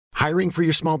Hiring for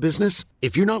your small business?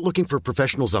 If you're not looking for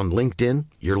professionals on LinkedIn,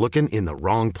 you're looking in the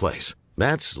wrong place.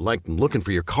 That's like looking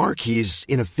for your car keys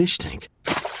in a fish tank.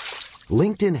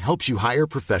 LinkedIn helps you hire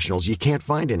professionals you can't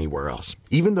find anywhere else,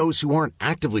 even those who aren't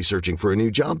actively searching for a new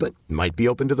job but might be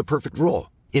open to the perfect role.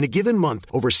 In a given month,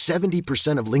 over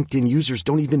 70% of LinkedIn users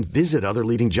don't even visit other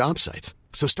leading job sites.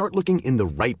 So start looking in the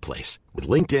right place. With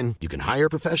LinkedIn, you can hire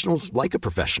professionals like a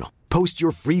professional. Post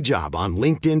your free job on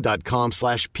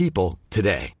linkedin.com/people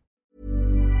today.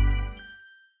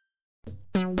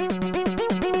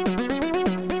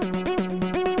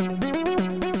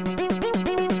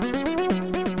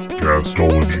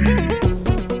 Castology.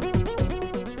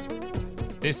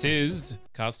 This is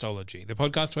Castology, the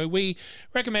podcast where we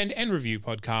recommend and review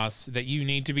podcasts that you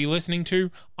need to be listening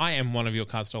to. I am one of your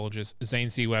castologists, Zane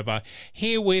C. Weber.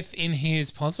 Herewith in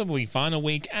his possibly final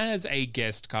week as a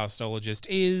guest castologist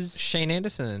is Shane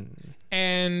Anderson.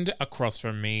 And across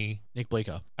from me, Nick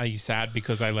Bleeker. Are you sad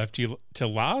because I left you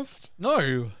till last?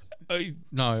 No.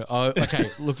 No. Okay.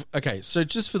 Look. Okay. So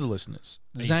just for the listeners,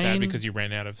 Are you sad because you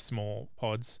ran out of small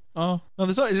pods? Oh no,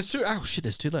 there's two. Oh shit,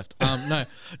 there's two left.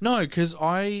 No, because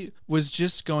I was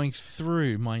just going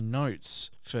through my notes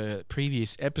for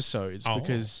previous episodes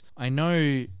because I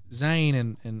know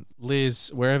Zane and Liz,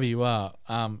 wherever you are,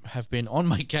 have been on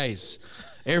my case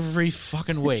every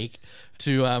fucking week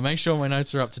to make sure my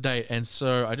notes are up to date, and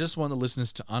so I just want the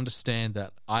listeners to understand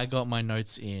that I got my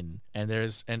notes in, and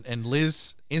and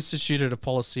Liz instituted a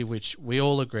policy which we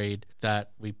all agreed that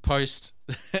we post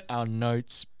our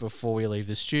notes before we leave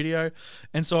the studio,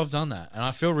 and so I've done that, and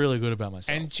I feel really good about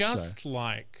myself. And just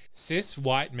like cis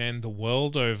white men the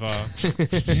world over,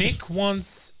 Nick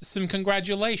wants some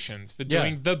congratulations for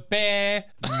doing the bare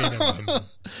minimum.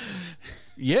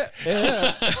 Yeah.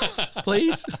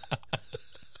 Please.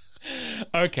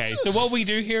 Okay, so what we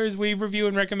do here is we review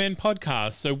and recommend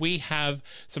podcasts. So we have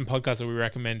some podcasts that we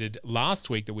recommended last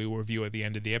week that we will review at the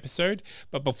end of the episode.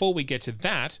 But before we get to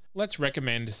that, let's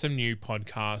recommend some new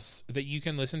podcasts that you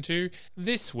can listen to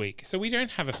this week. So we don't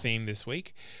have a theme this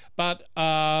week, but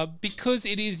because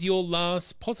it is your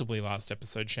possibly last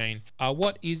episode, Shane,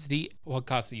 what is the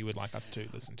podcast that you would like us to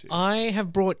listen to? I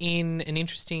have brought in an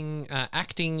interesting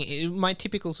my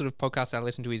typical sort of podcast I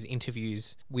listen to is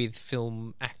interviews with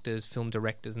film actors, film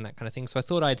directors and that kind of thing. So I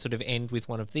thought I'd sort of end with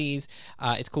one of these.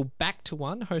 It's called Back to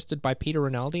One, hosted by Peter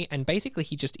Rinaldi, and basically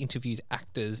he just interviews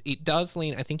actors. It does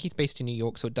lean, I think he's based in New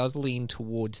York, so it does lean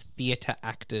towards theatre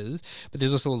actors, but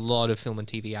there's also a lot of film and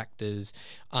TV actors.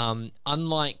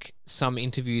 Unlike some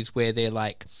interviews where they're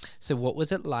like, so what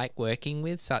was it like working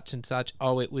with such and such?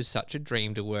 Oh, it was such a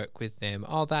dream to work with them.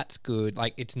 Oh, that's good.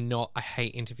 Like, it's not, I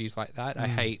hate interviews like that. I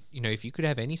hate, if you could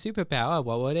have any superpower,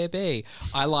 what would it be?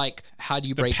 I like, how do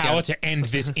you break down... The power to end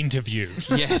this interview.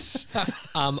 Yes.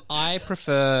 I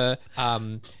prefer...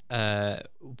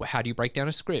 how do you break down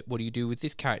a script? What do you do with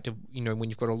this character? When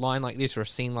you've got a line like this or a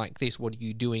scene like this, what are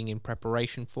you doing in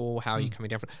preparation for? How are you coming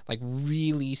down from, like,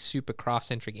 really super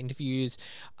craft-centric interviews?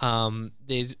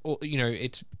 There's,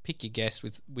 it's pick your guess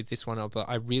with this one, but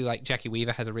I really like Jackie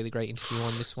Weaver has a really great interview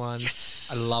on this one. Yes.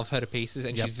 I love her to pieces,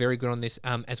 and she's very good on this,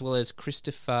 as well as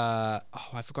Christopher,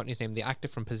 I've forgotten his name, the actor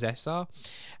from Possessor,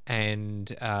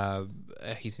 and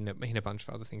he's in a bunch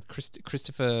of other things.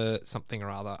 Christopher something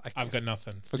or other. I've got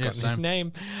nothing. Forgotten his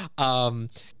name.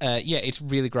 It's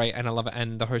really great, and I love it,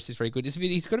 and the host is very good.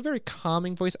 He's got a very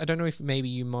calming voice. I don't know if maybe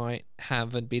you might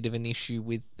have a bit of an issue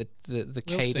with the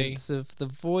cadence of the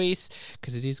voice,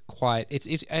 because it is quite...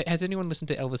 Has anyone listened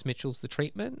to Elvis Mitchell's The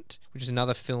Treatment, which is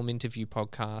another film interview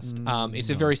podcast? It's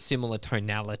a very similar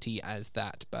tonality as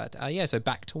that, but so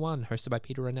Back to One, hosted by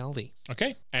Peter Rinaldi.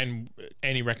 Okay, and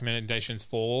any recommendations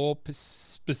for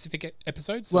specific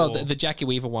episodes? Well, the Jackie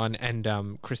Weaver one,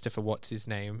 and Christopher, what's his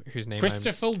name?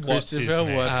 Christopher, what's his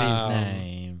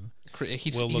name?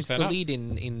 He's the lead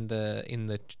in the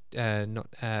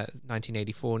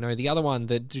 1984. No, the other one,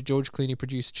 the George Clooney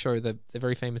produced show, the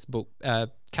very famous book,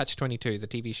 Catch-22, the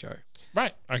TV show.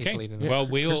 Right. Okay. Well,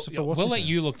 we'll let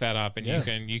you look that up, and you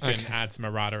can add some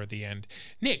errata at the end.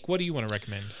 Nick, what do you want to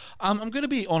recommend? I'm going to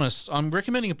be honest. I'm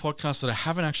recommending a podcast that I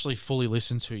haven't actually fully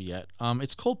listened to yet.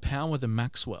 It's called Power with the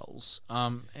Maxwells.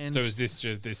 And so is this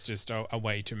just a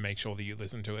way to make sure that you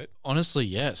listen to it? Honestly,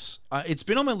 yes. It's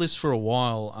been on my list for a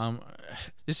while.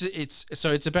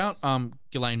 It's about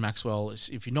Ghislaine Maxwell.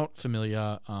 If you're not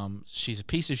familiar, she's a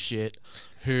piece of shit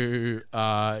who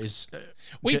is.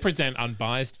 We present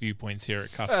unbiased viewpoints here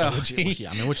at Castology.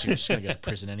 Yeah, I mean, she's going to go to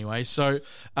prison anyway. So,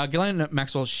 Ghislaine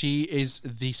Maxwell, she is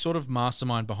the sort of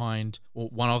mastermind behind, or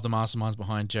one of the masterminds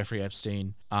behind Jeffrey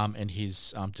Epstein, and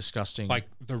his disgusting, like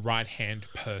the right hand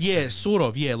person. Yeah, sort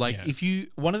of. Yeah, like if you,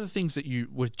 one of the things that you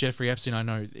with Jeffrey Epstein, I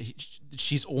know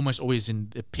she's almost always in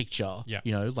the picture. Yeah.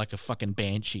 You know, like a fucking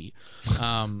banshee,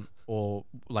 or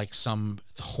like some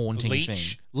haunting Leech.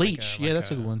 thing. Leech.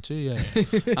 That's a good one too.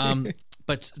 Yeah.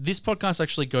 But this podcast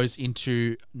actually goes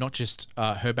into not just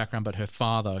her background, but her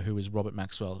father, who is Robert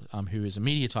Maxwell, who is a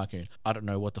media tycoon. I don't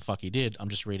know what the fuck he did. I'm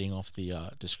just reading off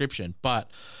the description. But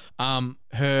one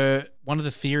of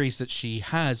the theories that she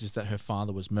has is that her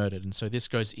father was murdered. And so this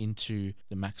goes into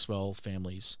the Maxwell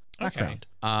family's background.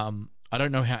 I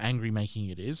don't know how angry making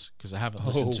it is because I haven't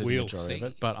listened to the majority of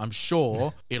it, but I'm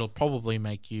sure it'll probably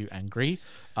make you angry.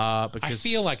 Because I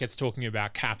feel like it's talking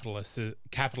about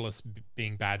capitalists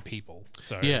being bad people.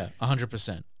 So yeah,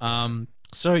 100%.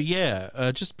 So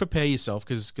yeah, just prepare yourself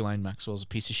because Ghislaine Maxwell's a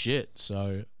piece of shit.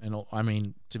 So, I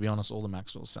mean, to be honest, all the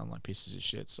Maxwells sound like pieces of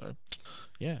shit. So,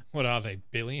 yeah. What are they,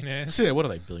 billionaires? Yeah, what are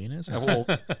they, billionaires? Are they?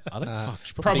 Fuck,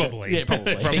 Probably. Yeah,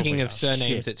 probably. Speaking of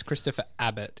surnames, it's Christopher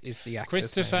Abbott is the actor's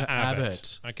Christopher name.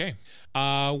 Abbott. Okay.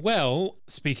 Well,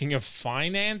 speaking of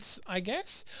finance, I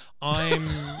guess I'm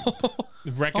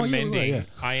recommending.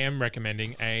 I am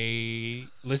recommending a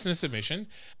listener submission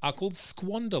called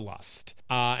Squanderlust,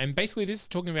 and basically this is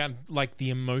talking about like the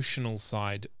emotional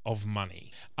side of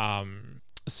money.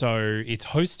 So it's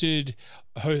hosted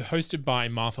by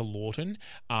Martha Lawton,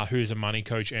 who is a money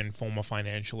coach and former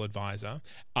financial advisor.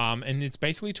 And it's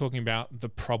basically talking about the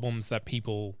problems that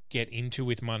people get into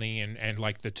with money and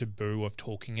like the taboo of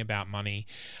talking about money.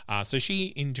 So she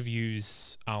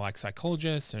interviews like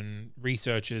psychologists and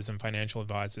researchers and financial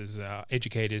advisors,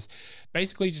 educators,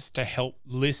 basically just to help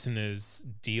listeners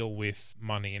deal with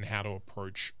money and how to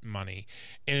approach money.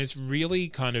 And it's really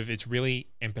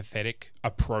empathetic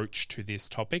approach to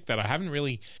this topic that I haven't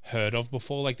really heard of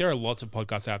before. Like there are lots of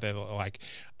podcasts out there that are like,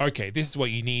 okay, this is what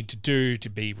you need to do to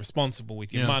be responsible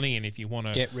with your money, and if you want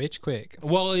to get rich quick.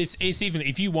 Well, it's even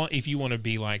if you want to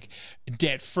be like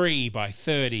debt free by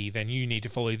 30, then you need to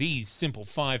follow these simple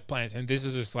 5 plans. And this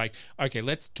is just like, okay,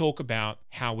 let's talk about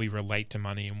how we relate to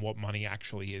money and what money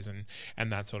actually is and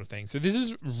that sort of thing. So this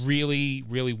is really,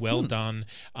 really well done.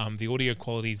 The audio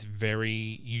quality is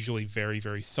usually very,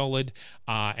 very solid.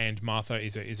 And Martha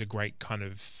is a great kind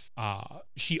of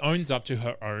she owns up to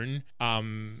her own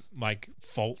like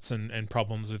faults and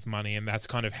problems with money, and that's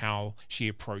kind of how she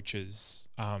approaches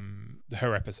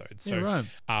her episodes. So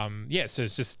so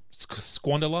it's just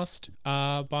Squanderlust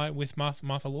with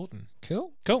Martha Lawton.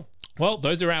 Cool. Well,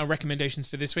 those are our recommendations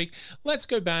for this week. Let's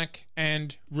go back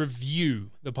and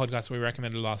review the podcast we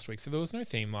recommended last week. So there was no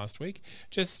theme last week,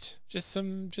 just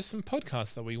some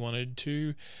podcasts that we wanted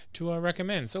to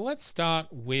recommend. So let's start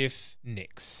with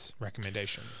Nick's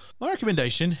recommendation. My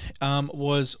recommendation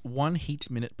was One Heat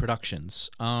Minute Productions,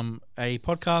 a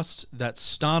podcast that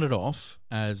started off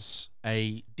as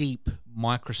a deep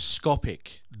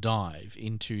microscopic dive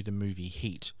into the movie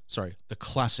Heat. Sorry, the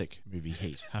classic movie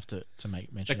Heat. Have to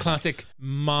make mention. The classic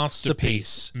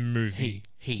masterpiece movie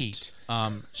Heat.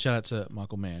 Shout out to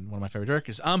Michael Mann, one of my favorite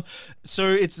directors. So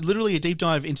it's literally a deep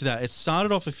dive into that. It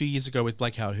started off a few years ago with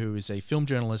Blake Howard, who is a film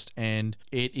journalist, and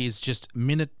it is just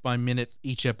minute by minute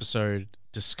each episode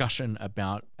discussion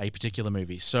about a particular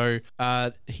movie. So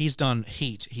he's done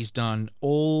Heat. He's done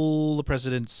All the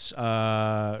President's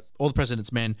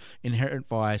Men, Inherent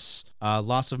Vice,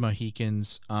 Last of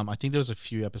Mohicans. I think there was a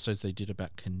few episodes they did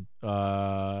about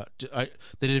they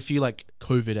did a few like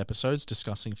COVID episodes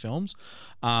discussing films,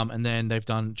 and then they've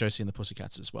done Josie and the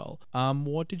Pussycats as well.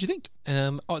 What did you think?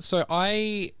 I'll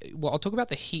talk about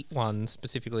the Heat one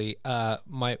specifically.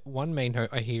 My one main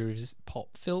note I hear is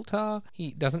pop filter.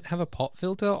 He doesn't have a pop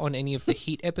filter on any of the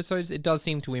Heat episodes. It does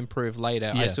seem to improve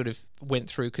later. Yeah. I sort of went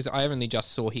through because I only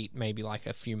just saw Heat maybe like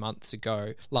a few months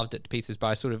ago. Loved it to pieces,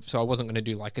 but so I wasn't going to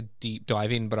do like a deep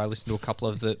dive in, but I listened to a couple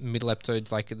of the middle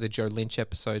episodes, like the Joe Lynch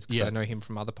episodes, because I know him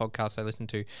from other podcasts I listen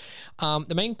to.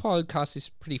 The main podcast is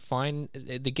pretty fine.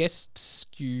 The guests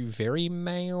skew very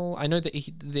male. I know that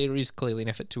there is clearly an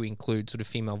effort to include sort of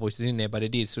female voices in there, but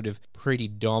it is sort of pretty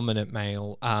dominant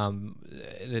male.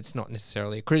 That's not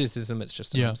necessarily a criticism, it's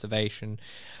just an observation.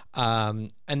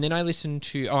 recommendation. And then I listened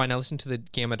to the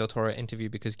Guillermo del Toro interview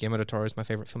because Guillermo del Toro is my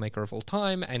favorite filmmaker of all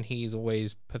time, and he's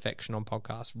always perfection on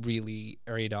podcasts, really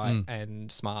erudite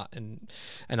and smart, and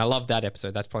I love that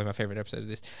episode. That's probably my favorite episode of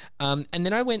this. And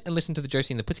then I went and listened to the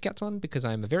Josie and the Pussycats one because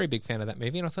I'm a very big fan of that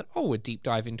movie, and I thought, a deep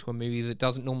dive into a movie that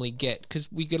doesn't normally get,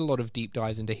 because we get a lot of deep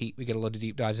dives into Heat, we get a lot of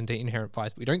deep dives into Inherent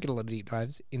Vice, but we don't get a lot of deep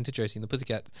dives into Josie and the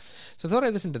Pussycats. So I thought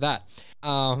I'd listen to that,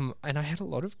 and I had a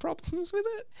lot of problems with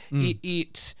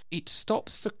it. It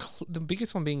stops for the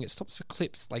biggest one being it stops for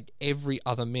clips like every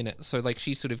other minute. So like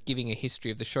she's sort of giving a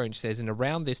history of the show, and she says, and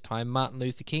around this time Martin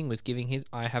Luther King was giving his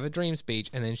I Have a Dream speech,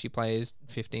 and then she plays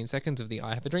 15 seconds of the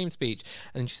I Have a Dream speech,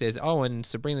 and then she says, and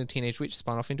Sabrina the Teenage Witch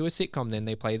spun off into a sitcom, then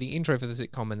they play the intro for the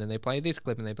sitcom, and then they play this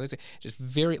clip, and they play this. Just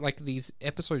very, like, these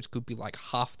episodes could be like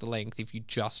half the length if you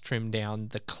just trim down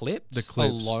the clips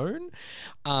alone.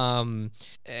 And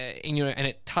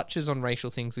it touches on racial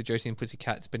things with Josie and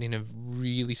Pussycats, but in a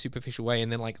really superficial way.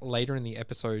 And then like later in the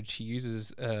episode, she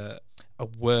uses a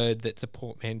word that's a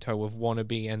portmanteau of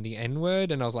wannabe and the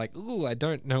N-word, and I was like, ooh, I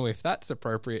don't know if that's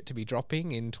appropriate to be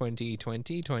dropping in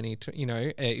 2020,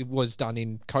 it was done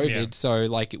in COVID, so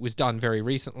like it was done very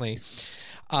recently.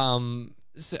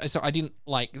 So I didn't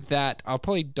like that. I'll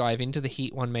probably dive into the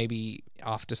Heat one maybe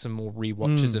after some more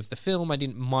rewatches of the film. I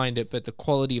didn't mind it, but the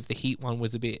quality of the Heat one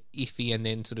was a bit iffy, and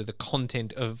then sort of the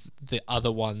content of the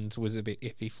other ones was a bit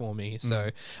iffy for me.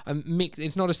 So I'm mixed.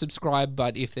 It's not a subscribe,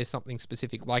 but if there's something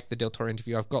specific like the Del Toro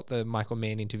interview, I've got the Michael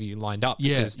Mann interview lined up.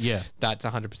 Because that's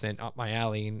 100% up my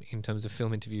alley in terms of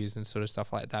film interviews and sort of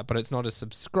stuff like that. But it's not a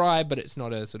subscribe, but it's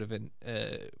not a sort of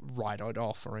a write it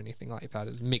off or anything like that.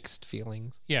 It's mixed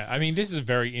feelings. Yeah, I mean, this is a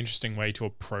very interesting way to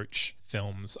approach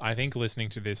films. I think listening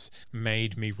to this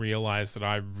made me realize that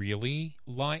I really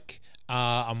like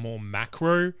a more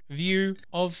macro view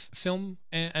of film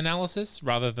analysis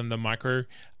rather than the micro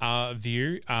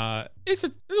view. It's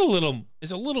a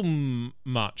little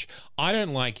much. I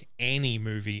don't like any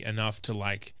movie enough to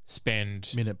like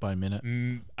spend minute by minute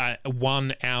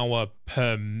 1 hour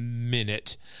per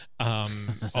minute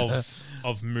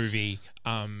of movie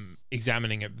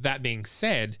examining it. That being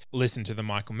said, listen to the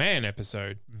Michael Mann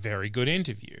episode. Very good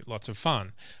interview. Lots of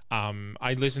fun.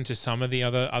 I listened to some of the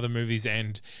other movies,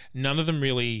 and none of them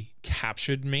really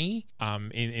captured me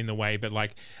in the way. But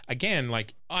like, again,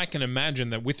 like I can imagine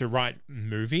that with the right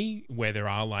movie where there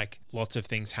are like lots of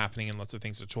things happening and lots of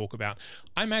things to talk about,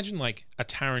 I imagine like a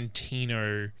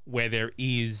Tarantino where there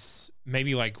is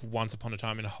maybe like Once Upon a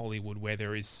Time in Hollywood where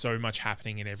there is so much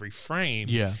happening in every frame,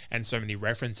 and so many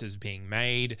references being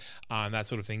made, and that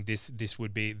sort of thing. This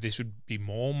would be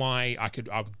more my I could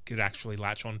actually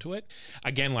latch onto it.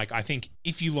 Again, like I think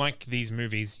if you like these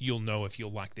movies, you'll know if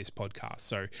you'll like this podcast.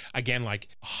 So again, like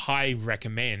high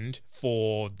recommend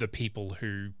for the people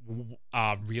who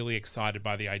are really excited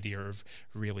by the idea of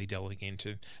really delving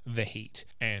into the Heat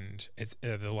and it's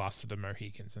the Last of the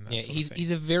Mohicans and that sort of thing.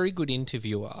 He's a very good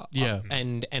interviewer.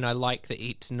 And I like that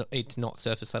it's not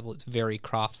surface level. It's very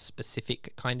craft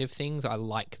specific kind of things. I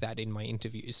like that in my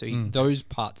interviews. So those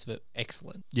parts of it,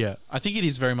 excellent. Yeah, I think it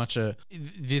is very much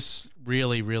this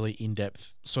really, really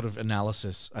in-depth sort of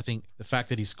analysis. I think the fact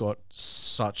that he's got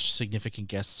such significant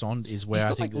guests on is where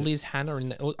I think Liz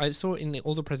Hanna I saw in the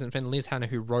All the President's Men, Liz Hanna,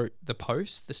 who wrote The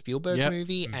Post, the Spielberg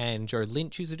movie, and Joe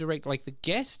Lynch, who's a director. Like the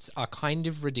guests are kind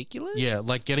of ridiculous. Yeah,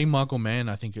 like getting Michael Mann,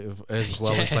 I think as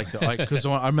well as like because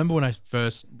I remember when I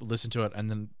first listened to it, and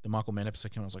then the Michael Mann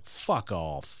episode came, I was like, fuck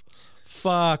off.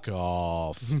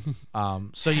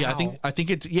 So yeah, I think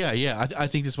it's I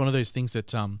think it's one of those things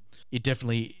that it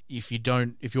definitely, if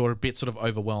you're a bit sort of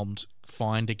overwhelmed,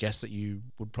 find a guest that you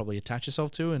would probably attach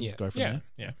yourself to and go from there.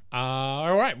 Yeah.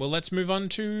 All right. Well, let's move on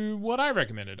to what I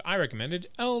recommended. I recommended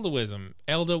Elder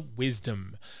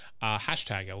Wisdom.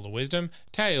 Hashtag Elder Wisdom,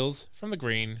 Tales from the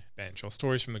Green Bench, or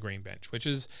Stories from the Green Bench, which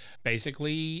is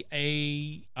basically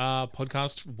a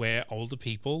podcast where older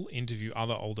people interview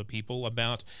other older people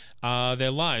about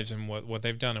their lives and what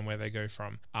they've done and where they go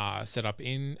from. Set up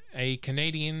in a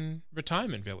Canadian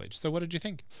retirement village. So what did you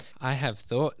think? I have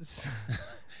thoughts.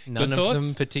 None of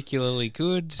them particularly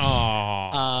good.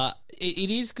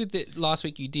 It is good that last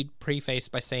week you did preface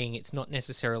by saying it's not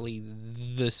necessarily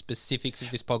the specifics of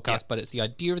this podcast, but it's the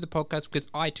idea of the podcast, because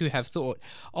I too have thought,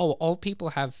 old people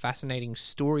have fascinating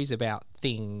stories about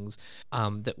things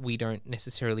that we don't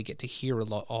necessarily get to hear a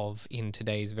lot of in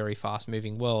today's very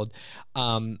fast-moving world.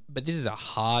 But this is a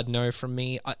hard no from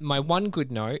me. My one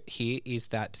good note here is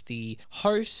that the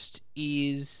host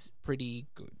is pretty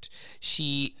good.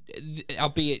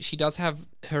 Albeit she does have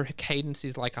her cadence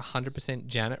is like 100%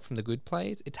 Janet from The Good Good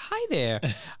Place. It's hi there.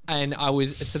 And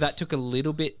so that took a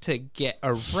little bit to get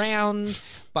around,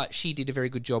 but she did a very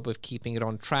good job of keeping it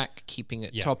on track, keeping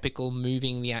it topical,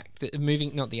 moving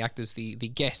not the actors, the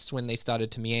guests when they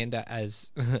started to meander,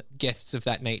 as guests of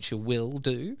that nature will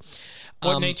do.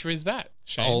 What nature is that,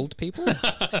 Shane? Old people.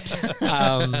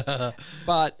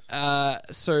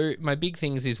 So my big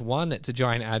things is, one, it's a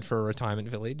giant ad for a retirement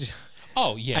village.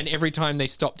 Oh, yes. And every time they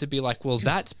stop to be like, well,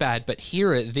 that's bad, but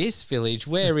here at this village,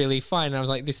 we're really fine. And I was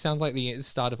like, this sounds like the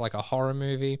start of like a horror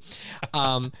movie.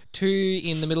 2,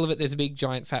 in the middle of it, there's a big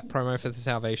giant fat promo for the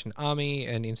Salvation Army,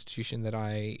 an institution that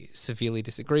I severely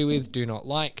disagree with, do not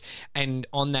like. And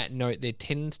on that note, there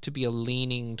tends to be a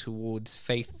leaning towards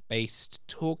faith-based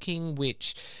talking,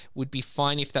 which would be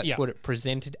fine if that's what it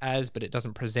presented as, but it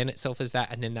doesn't present itself as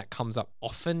that. And then that comes up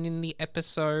often in the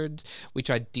episodes, which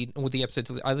I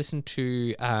listened to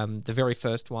the very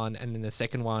first one, and then the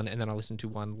second one, and then I listened to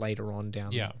one later on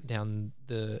down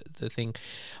the thing,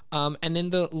 and then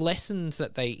the lessons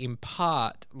that they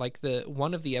impart. Like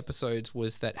one of the episodes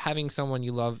was that having someone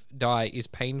you love die is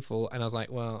painful, and I was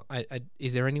like, well,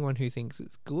 is there anyone who thinks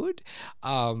it's good?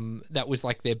 That was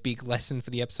like their big lesson for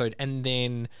the episode. And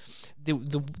then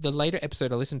the later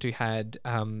episode I listened to had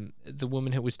the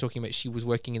woman who was talking about, she was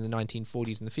working in the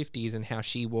 1940s and the 50s, and how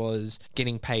she was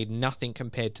getting paid nothing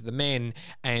compared to the men.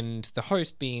 And the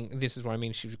host, being, this is what I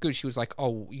mean, she was good. She was like,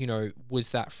 oh, was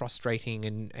that frustrating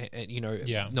and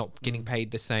not getting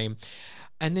paid the same?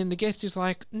 And then the guest is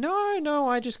like, no,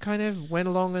 I just kind of went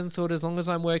along and thought, as long as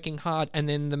I'm working hard. And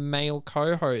then the male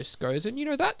co-host goes,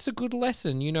 and that's a good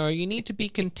lesson. You need to be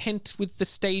content with the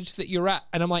stage that you're at.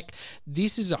 And I'm like,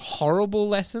 this is a horrible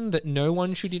lesson that no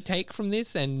one should take from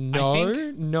this. And no.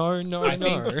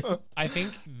 I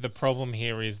think the problem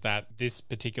here is that this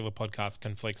particular podcast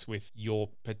conflicts with your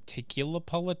particular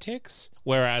politics.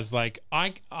 Whereas, like,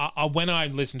 I when I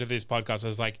listened to this podcast, I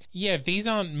was like, yeah, these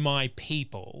aren't my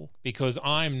people, because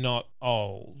I'm not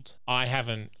old.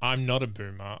 I'm not a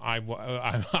boomer.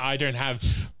 I don't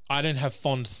have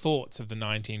fond thoughts of the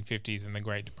 1950s and the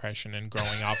Great Depression and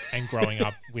growing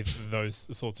up with those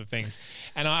sorts of things.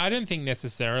 And I don't think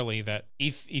necessarily that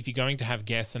if you're going to have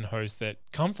guests and hosts that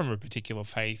come from a particular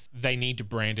faith, they need to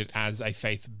brand it as a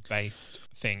faith-based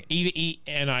thing.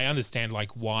 And I understand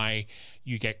like why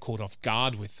you get caught off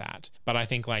guard with that. But I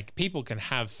think like people can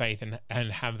have faith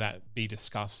and have that be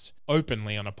discussed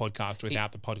openly on a podcast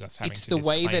without the podcast having to It's the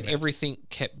way that it. Everything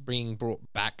kept being brought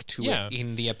back to it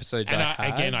in the episodes. And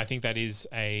I think that is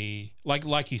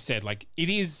like you said, like it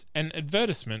is an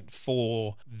advertisement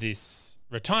for this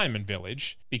retirement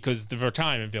village, because the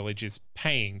retirement village is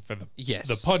paying for the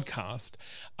podcast.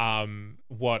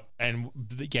 Why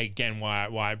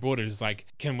I brought it is like,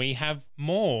 can we have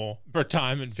more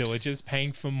retirement villages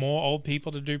paying for more old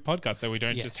people to do podcasts, so we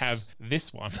don't just have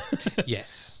this one?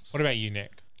 Yes. What about you,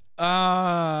 Nick?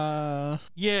 Yeah.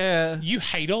 You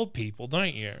hate old people,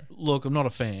 don't you? Look, I'm not a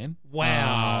fan.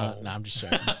 Wow. No, I'm just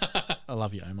joking. I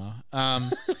love you, Omar.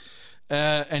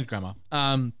 And Grandma.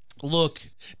 Look.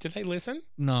 Did they listen?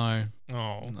 No.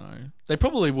 Oh. No. They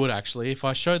probably would, actually. If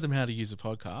I showed them how to use a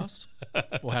podcast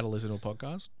or how to listen to a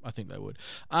podcast, I think they would.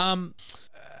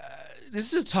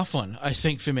 This is a tough one, I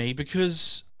think, for me,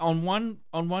 because on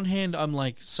one hand, I'm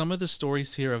like, some of the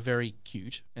stories here are very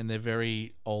cute and they're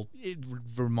very old. It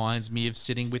reminds me of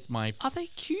sitting with my... Are they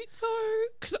cute, though?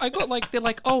 Because I got like, they're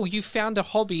like, oh, you found a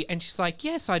hobby. And she's like,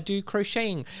 yes, I do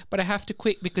crocheting, but I have to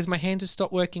quit because my hands have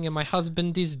stopped working and my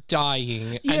husband is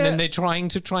dying. Yeah. And then they're trying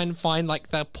to find like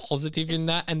the positive in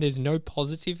that, and there's no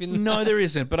positive in that. No, there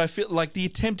isn't, but I feel like the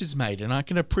attempt is made and I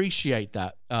can appreciate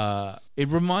that. It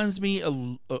reminds me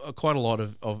quite a lot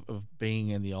of being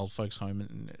in the old folks'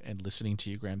 home and listening to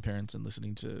your grandparents and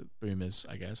listening to boomers,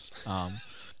 I guess,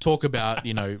 talk about,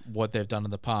 what they've done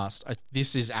in the past.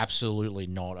 This is absolutely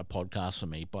not a podcast for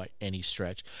me by any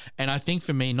stretch. And I think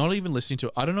for me, not even listening to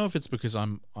it, I don't know if it's because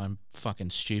I'm fucking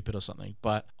stupid or something,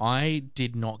 but I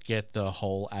did not get the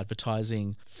whole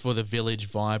advertising for the village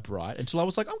vibe right until I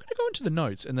was like, I'm going to go into the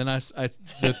notes. And then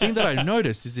the thing that I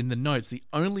noticed is in the notes,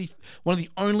 one of the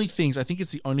only things, I think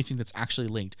it's the only thing that's actually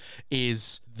linked,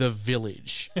 is the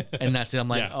village. And that's it. I'm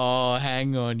like, oh,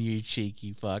 hang on, you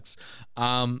cheeky fucks.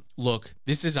 Look,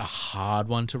 this is a hard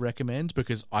one to recommend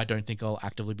because I don't think I'll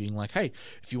actively being like, hey,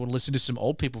 if you want to listen to some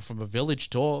old people from a village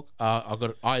talk,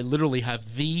 I literally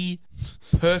have the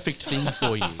perfect thing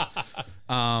for you.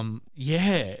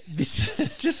 This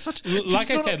is just such... Like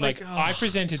I said, I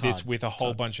presented this with a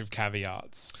whole bunch of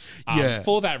caveats.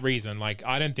 For that reason, like,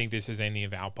 I don't think this is any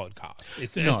of our podcasts.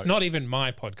 It's not even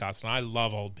my podcast, and I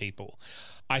love old people.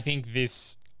 I think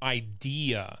this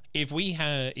idea, if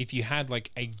you had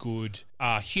like a good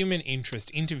human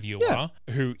interest interviewer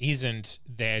who isn't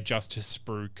there just to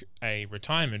spruik a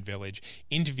retirement village,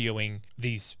 interviewing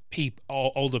these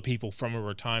older people from a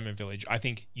retirement village. I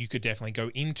think you could definitely go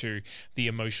into the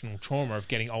emotional trauma of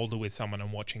getting older with someone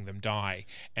and watching them die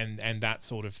and that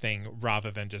sort of thing,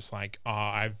 rather than just like,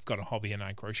 I've got a hobby and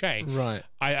I crochet. Right.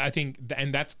 I think,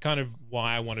 and that's kind of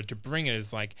why I wanted to bring it,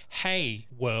 is like, hey,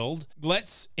 world,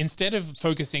 let's, instead of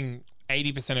focusing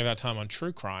 80% of our time on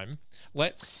true crime,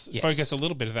 let's focus a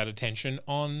little bit of that attention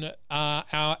on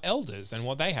our elders and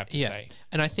what they have to say.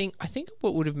 And I think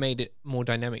what would have made it more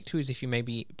dynamic too is if you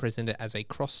maybe present it as a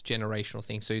cross-generational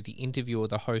thing. So the interviewer,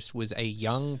 the host, was a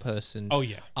young person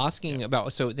asking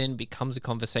about, so it then becomes a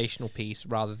conversational piece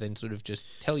rather than sort of just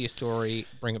tell your story,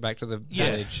 bring it back to the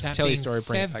village, tell your story,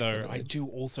 bring it back to the village. I do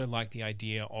also like the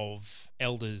idea of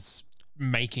elders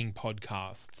making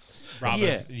podcasts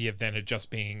rather than it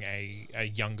just being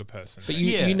a younger person. But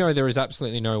you know there is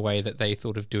absolutely no way that they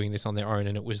thought of doing this on their own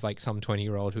and it was like some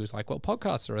 20-year-old who was like, well,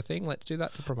 podcasts are a thing, let's do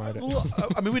that to promote it. Well,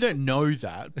 I mean, we don't know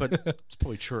that, but it's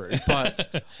probably true.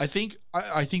 But I think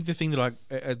the thing that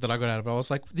I got out of it, I was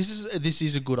like, this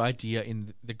is a good idea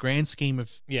in the grand scheme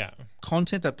of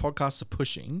content that podcasts are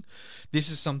pushing. This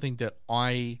is something that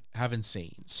I haven't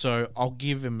seen, so I'll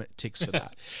give him ticks for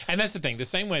that. And that's the thing, the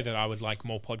same way that I would like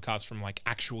more podcasts from like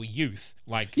actual youth,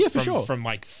 like from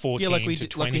like 14 to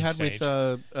 20 like we had stage. with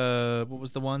what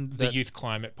was the one, the Youth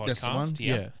Climate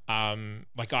podcast.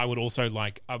 Like I would also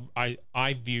like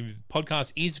I view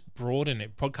podcasting is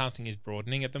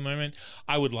broadening at the moment.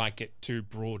 I would like it to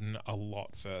broaden a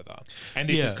lot further, and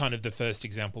this is kind of the first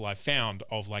example I found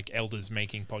of like elders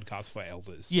making podcasts for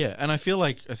elders. And I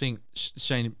think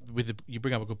Shane, you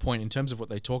bring up a good point in terms of what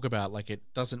they talk about. Like, it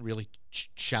doesn't really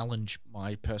challenge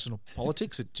my personal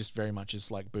politics. It just very much is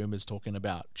like boomers talking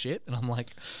about shit, and I'm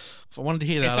like, if I wanted to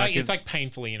hear that, it's like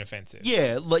painfully inoffensive.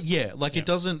 It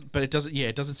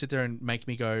doesn't sit there and make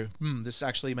me go, this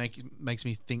actually makes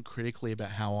me think critically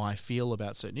about how I feel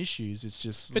about certain issues. It's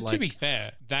just, but to be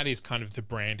fair, that is kind of the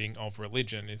branding of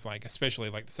religion, is like, especially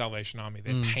like the Salvation Army,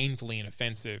 they're painfully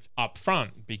inoffensive up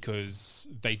front because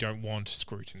they don't want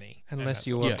scrutiny. Unless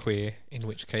you are queer, in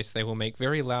which case they will make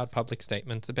very loud public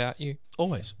statements about you.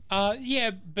 Always.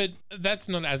 But that's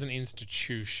not as an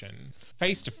institution.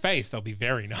 Face to face, they'll be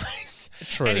very nice.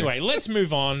 True. Anyway, let's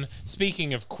move on.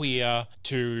 Speaking of queer,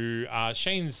 to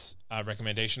Shane's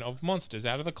recommendation of Monsters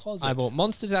Out of the Closet. I bought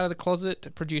Monsters Out of the Closet,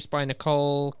 produced by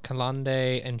Nicole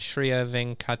Kalande and Shreya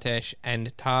Venkatesh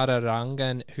and Tara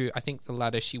Rangan, who I think the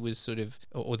latter, she was sort of,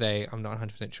 or they, I'm not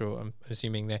 100% sure, I'm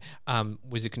assuming they,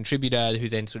 was a contributor who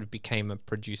then sort of became a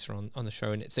producer on the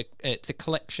show. And it's a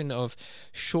collection of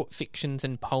short fictions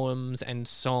and poems and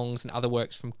songs and other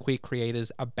works from queer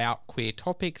creators about queer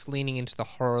topics, leaning into the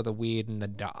horror, the weird, and the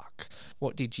dark.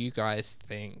 What did you guys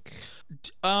think?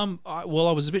 I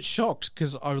was a bit shocked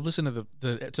because I listened to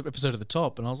the episode at the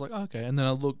top and I was like, oh, okay. And then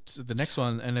I looked at the next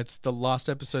one and it's the last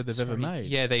episode they've ever made.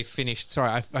 Yeah, they finished.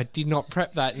 Sorry, I did not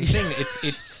prep that thing.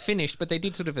 It's finished, but they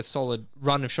did sort of a solid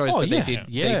run of shows. They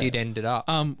did end it up.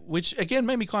 Which again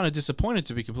made me kind of disappointed,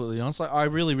 to be completely honest. Like, I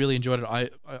really, really enjoyed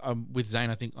it. I'm with Zane.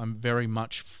 I think I'm very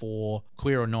much for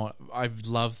Queer or Not. I've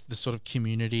loved the sort of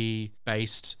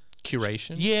community-based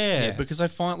curation. Yeah, because I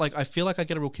feel like I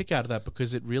get a real kick out of that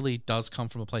because it really does come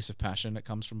from a place of passion. It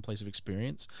comes from a place of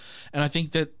experience. And I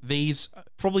think that these,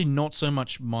 probably not so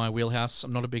much my wheelhouse.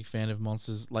 I'm not a big fan of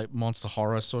monsters, like monster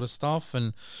horror sort of stuff.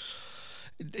 And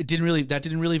that didn't really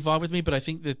vibe with me. But I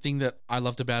think the thing that I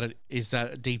loved about it is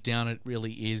that deep down it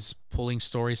really is pulling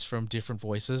stories from different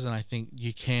voices, and I think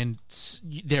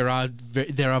there are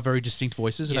very distinct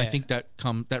voices, and I think that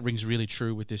rings really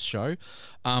true with this show.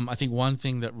 I think one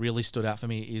thing that really stood out for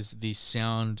me is the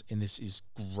sound in this is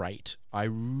great. I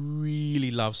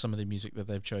really love some of the music that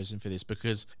they've chosen for this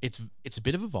because it's a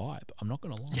bit of a vibe. I'm not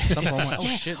gonna lie. Sometimes I'm like, oh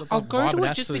shit, I'll go to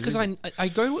it just because I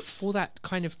go to it for that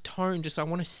kind of tone. Just I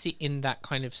want to sit in that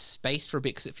kind of space for a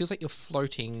bit because it feels like you're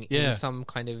floating in some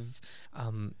kind of I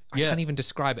can't even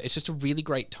describe it. It's just a really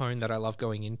great tone that I love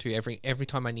going into every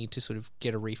time I need to sort of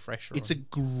get a refresher. It's a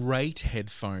great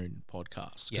headphone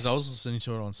podcast because I was listening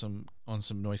to it on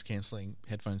some noise cancelling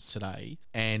headphones today,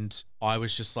 and I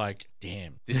was just like,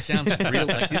 damn, this sounds real.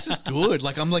 Like, this is good.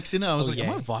 Like, I'm like sitting there, I was am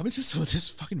I vibing to some of this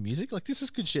fucking music? Like, this is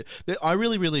good shit. I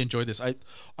really, really enjoyed this.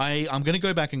 I'm going to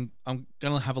go back and I'm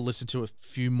going to have a listen to a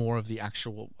few more of the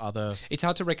actual other... It's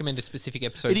hard to recommend a specific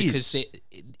episode because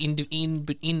in the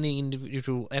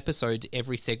individual episodes,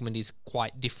 every segment is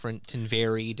quite different and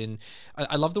varied. And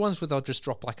I love the ones where they'll just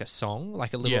drop like a song,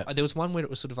 like a little... There was one where it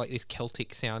was sort of like this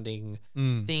Celtic sounding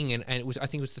thing, and and I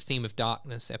think it was the Theme of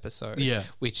Darkness episode. Yeah.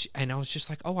 And I was just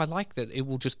like, oh, I like that it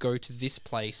will just go to this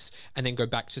place and then go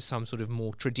back to some sort of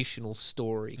more traditional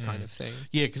story kind of thing.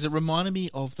 Yeah, because it reminded me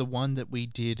of the one that we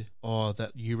did,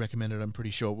 that you recommended, I'm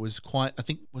pretty sure. It was quite, I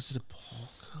think, was it a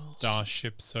podcast?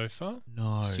 Starship Sofa?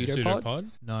 No.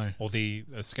 Pseudopod? No. Or the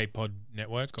Escape Pod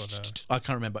Network? Or the... I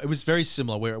can't remember. It was very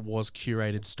similar where it was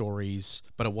curated stories,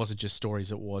 but it wasn't just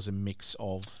stories. It was a mix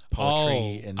of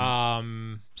poetry and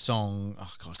song.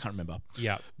 Oh, God, I can't remember.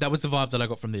 Yeah. That was the vibe that I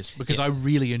got from this because I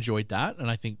really enjoyed that. And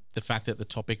I think the fact that the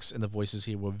topics and the voices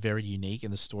here were very unique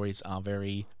and the stories are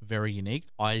very, very unique.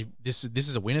 This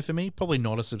is a winner for me. Probably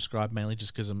not a subscribe, mainly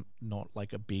just because I'm not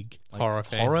like a big Horror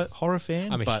fan. Horror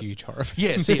fan. I'm a huge horror fan.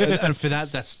 Yeah, see, and for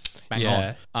that's bang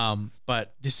Yeah. on.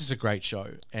 But this is a great show.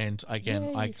 And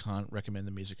again, I can't recommend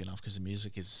the music enough because the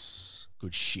music is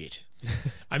good shit.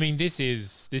 I mean, this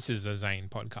is a Zane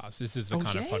podcast. This is the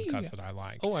kind of podcast that I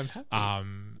like. Oh, I'm happy.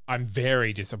 I'm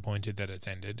very disappointed that it's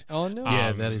ended. Oh, no.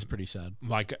 Yeah, that is pretty sad.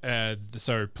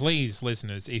 So please,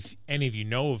 listeners, if any of you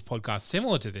know of podcasts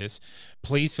similar to this,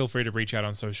 please feel free to reach out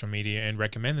on social media and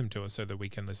recommend them to us so that we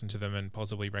can listen to them and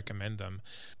possibly recommend them.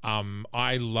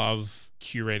 I love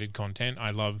curated content.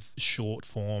 I love short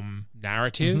form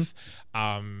narrative,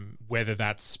 whether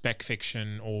that's spec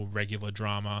fiction or regular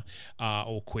drama,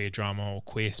 or queer drama or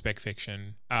queer spec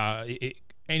fiction.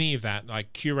 Any of that,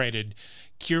 like curated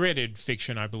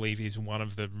fiction, I believe is one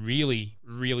of the really,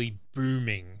 really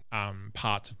booming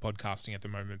parts of podcasting at the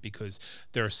moment, because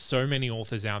there are so many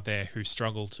authors out there who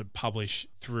struggle to publish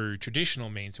through traditional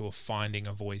means, who are finding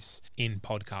a voice in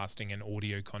podcasting and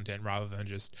audio content rather than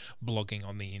just blogging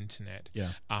on the internet.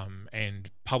 Yeah.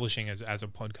 And publishing as a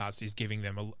podcast is giving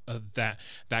them that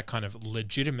kind of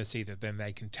legitimacy that then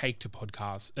they can take to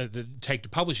take to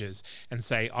publishers and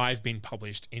say, I've been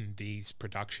published in these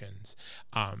productions,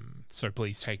 so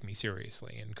please take me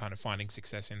seriously, and kind of finding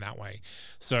success in that way.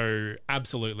 So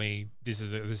absolutely, this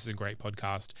is a great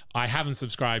podcast. I haven't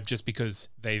subscribed just because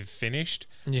they've finished.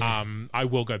 Yeah. I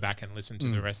will go back and listen to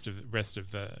the rest of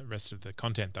the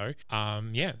content though.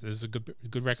 Yeah, this is a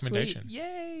good recommendation. Sweet.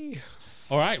 Yay!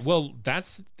 All right, well,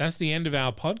 that's the end of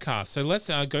our podcast. So let's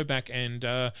go back and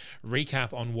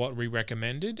recap on what we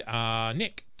recommended.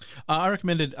 Nick. I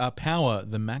recommended Power,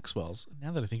 the Maxwells.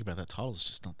 Now that I think about that title, it's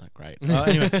just not that great.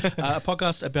 Anyway, a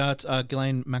podcast about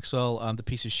Ghislaine Maxwell, the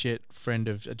piece of shit friend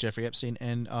of Jeffrey Epstein,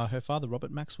 and her father,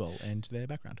 Robert Maxwell, and their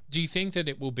background. Do you think that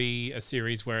it will be a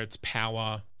series where it's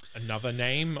Power, another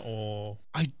name, or...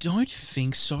 I don't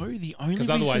think so. The only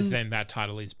because otherwise then that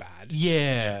title is bad.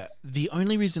 Yeah. The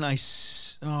only reason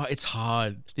it's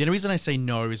hard. The only reason I say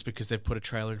no is because they've put a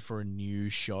trailer in for a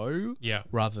new show. Yeah.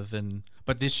 Rather than...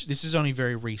 But this is only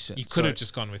very recent. You could have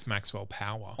just gone with Maxwell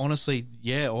Power. Honestly,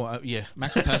 yeah. Or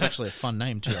Maxwell Power is actually a fun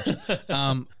name too.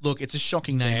 Actually. Look, it's a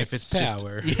shocking name if it's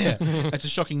Power. just... Yeah. It's a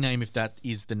shocking name if that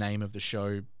is the name of the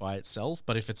show by itself.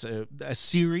 But if it's a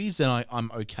series, then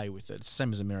I'm okay with it. It's the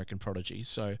same as American Prodigy.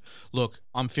 So, look,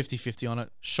 I'm 50-50 on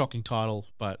it. Shocking title,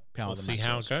 but Power We'll the see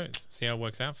Maxwells. how it goes. See how it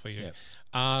works out for you. Yeah.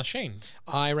 Shane.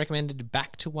 I recommended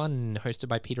Back to One, hosted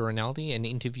by Peter Rinaldi, an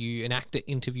actor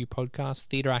interview podcast,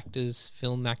 theatre actors,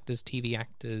 film actors, TV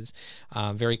actors,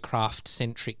 very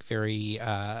craft-centric, very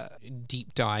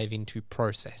deep dive into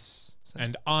process. So.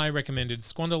 And I recommended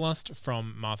Squanderlust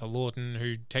from Martha Lawton,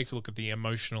 who takes a look at the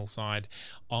emotional side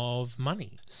of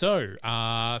money. So,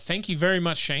 thank you very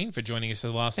much, Shane, for joining us for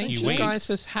the last few weeks. Thank you guys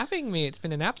for having me. It's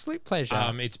been an absolute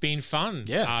pleasure. It's been fun.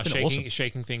 Yeah, it's been awesome.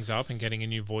 Shaking things up and getting a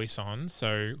new voice on.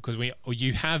 So, because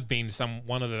you have been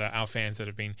one of our fans that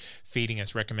have been feeding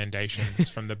us recommendations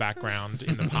from the background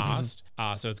in the past.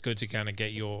 So it's good to kind of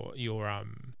get your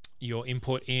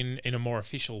input in a more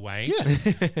official way.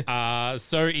 Yeah.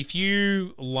 So if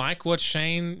you like what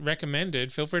Shane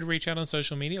recommended, feel free to reach out on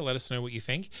social media. Let us know what you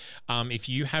think. If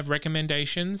you have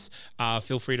recommendations,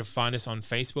 feel free to find us on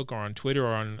Facebook or on Twitter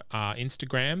or on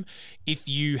Instagram. If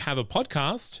you have a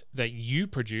podcast that you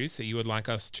produce that you would like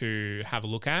us to have a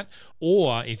look at,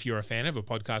 or if you're a fan of a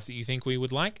podcast that you think we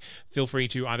would like, feel free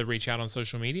to either reach out on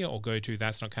social media or go to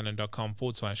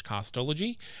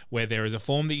that'snotcanon.com/castology, where there is a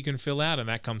form that you can fill out, and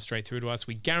that comes straight through to us.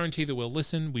 We guarantee that we'll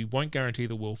listen. We won't guarantee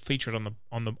that we'll feature it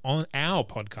on our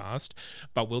podcast,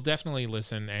 but we'll definitely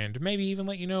listen and maybe even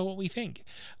let you know what we think.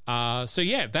 So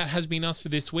yeah, that has been us for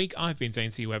this week. I've been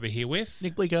Zane C. Weber here with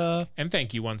Nick Bleeker. and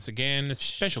thank you once again,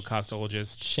 special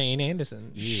castologist Shane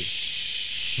Anderson.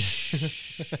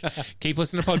 Keep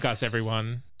listening to podcasts,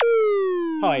 everyone.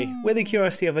 Hi, we're the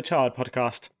Curiosity of a Child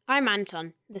podcast. I'm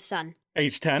Anton, the son.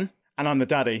 Age 10, and I'm the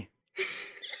daddy.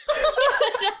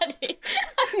 Daddy.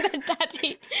 I'm the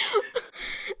daddy.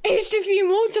 Aged a few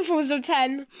multiples of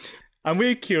 10. And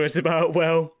we're curious about,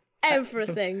 well,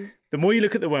 Everything. The more you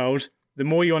look at the world, the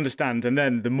more you understand, and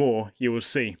then the more you will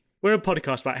see. We're a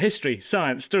podcast about history,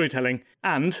 science, storytelling,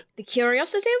 and The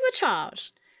curiosity of a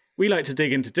child. we like to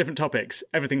dig into different topics,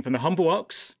 everything from the humble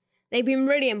ox. They've been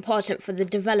really important for the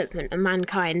development of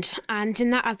mankind, and in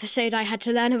that episode I had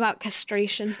to learn about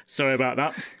castration. Sorry about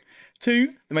that.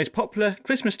 To the most popular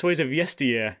Christmas toys of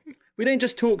yesteryear. We don't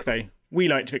just talk though, we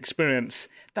like to experience.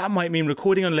 That might mean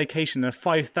recording on location a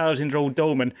 5,000-year-old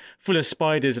dolmen full of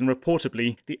spiders and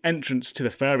reportedly the entrance to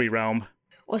the furry realm.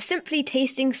 Or simply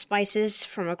tasting spices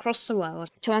from across the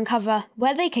world to uncover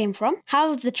where they came from,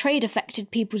 how the trade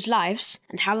affected people's lives,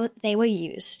 and how they were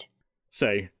used.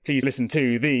 So, please listen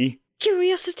to the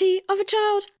Curiosity of a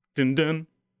Child Dun Dun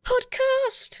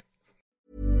podcast.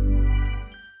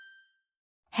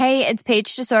 Hey, it's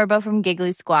Paige DeSorbo from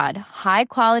Giggly Squad. High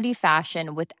quality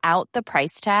fashion without the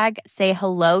price tag. Say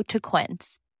hello to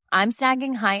Quince. I'm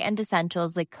snagging high-end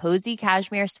essentials like cozy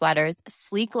cashmere sweaters,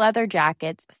 sleek leather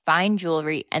jackets, fine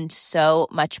jewelry, and so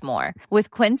much more.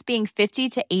 With Quince being 50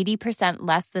 to 80%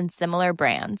 less than similar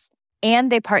brands.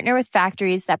 And they partner with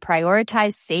factories that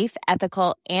prioritize safe,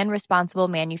 ethical, and responsible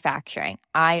manufacturing.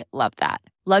 I love that.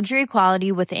 Luxury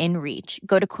quality within reach.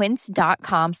 Go to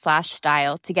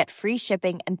quince.com/style to get free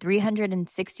shipping and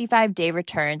 365-day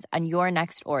returns on your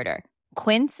next order.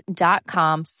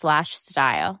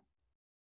 Quince.com/style.